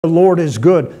the Lord is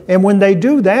good. And when they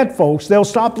do that, folks, they'll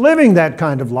stop living that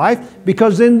kind of life,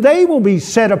 because then they will be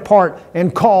set apart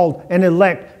and called and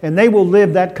elect, and they will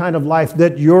live that kind of life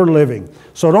that you're living.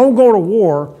 So don't go to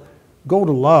war, go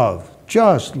to love.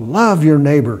 Just love your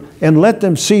neighbor and let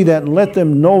them see that and let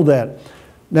them know that.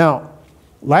 Now,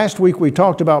 last week we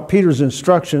talked about Peter's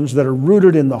instructions that are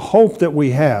rooted in the hope that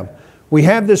we have. We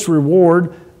have this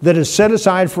reward that is set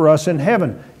aside for us in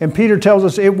heaven. And Peter tells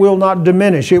us it will not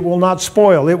diminish, it will not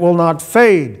spoil, it will not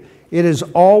fade. It is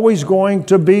always going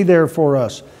to be there for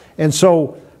us. And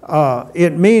so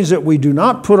it means that we do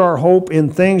not put our hope in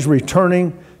things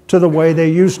returning to the way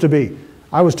they used to be.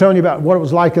 I was telling you about what it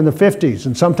was like in the 50s,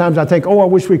 and sometimes I think, oh, I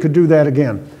wish we could do that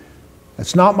again.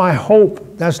 That's not my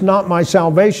hope. That's not my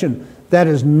salvation. That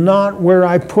is not where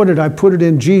I put it. I put it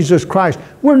in Jesus Christ.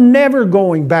 We're never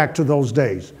going back to those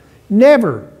days.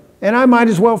 Never. And I might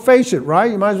as well face it,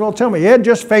 right? You might as well tell me, Ed,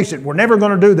 just face it. We're never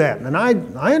going to do that. And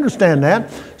I understand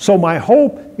that. So my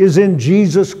hope is in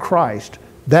Jesus Christ.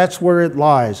 That's where it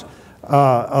lies.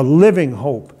 A living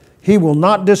hope. He will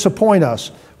not disappoint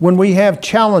us. When we have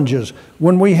challenges,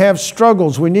 when we have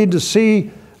struggles, we need to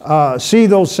see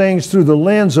those things through the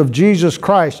lens of Jesus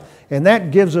Christ. And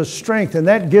that gives us strength, and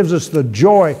that gives us the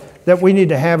joy that we need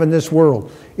to have in this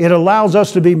world. It allows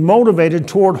us to be motivated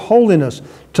toward holiness,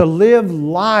 to live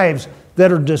lives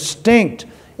that are distinct.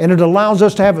 And it allows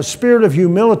us to have a spirit of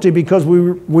humility, because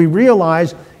we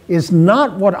realize it's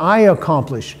not what I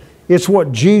accomplish. It's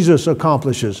what Jesus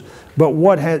accomplishes.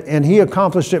 And He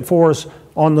accomplished it for us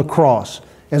on the cross.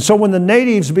 And so when the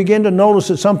natives begin to notice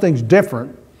that something's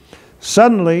different,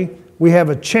 suddenly we have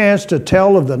a chance to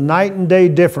tell of the night and day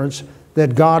difference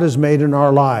that God has made in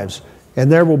our lives. And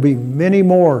there will be many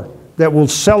more that will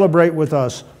celebrate with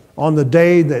us on the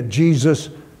day that Jesus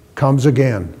comes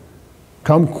again.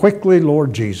 Come quickly,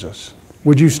 Lord Jesus.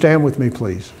 Would you stand with me,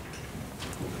 please?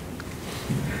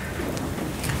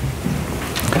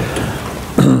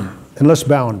 And let's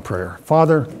bow in prayer.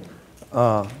 Father,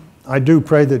 I do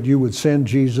pray that you would send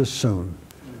Jesus soon.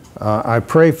 I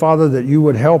pray, Father, that you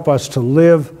would help us to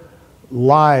live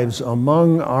lives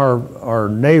among our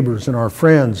neighbors and our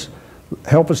friends.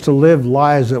 Help us to live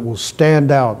lives that will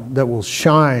stand out, that will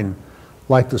shine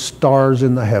like the stars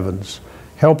in the heavens.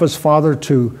 Help us, Father,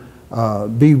 to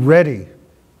be ready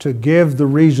to give the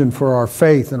reason for our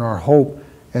faith and our hope,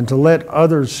 and to let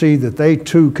others see that they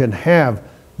too can have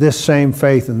this same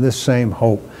faith and this same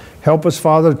hope. Help us,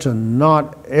 Father, to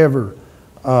not ever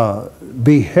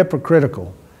be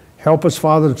hypocritical. Help us,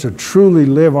 Father, to truly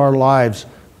live our lives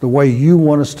the way you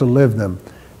want us to live them.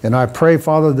 And I pray,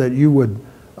 Father, that you would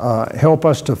help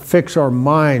us to fix our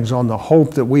minds on the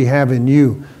hope that we have in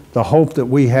you, the hope that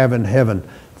we have in heaven.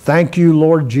 Thank you,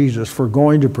 Lord Jesus, for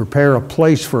going to prepare a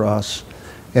place for us,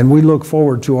 and we look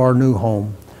forward to our new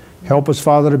home. Help us,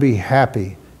 Father, to be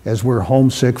happy as we're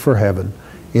homesick for heaven.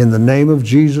 In the name of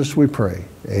Jesus we pray.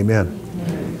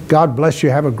 Amen. God bless you.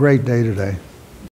 Have a great day today.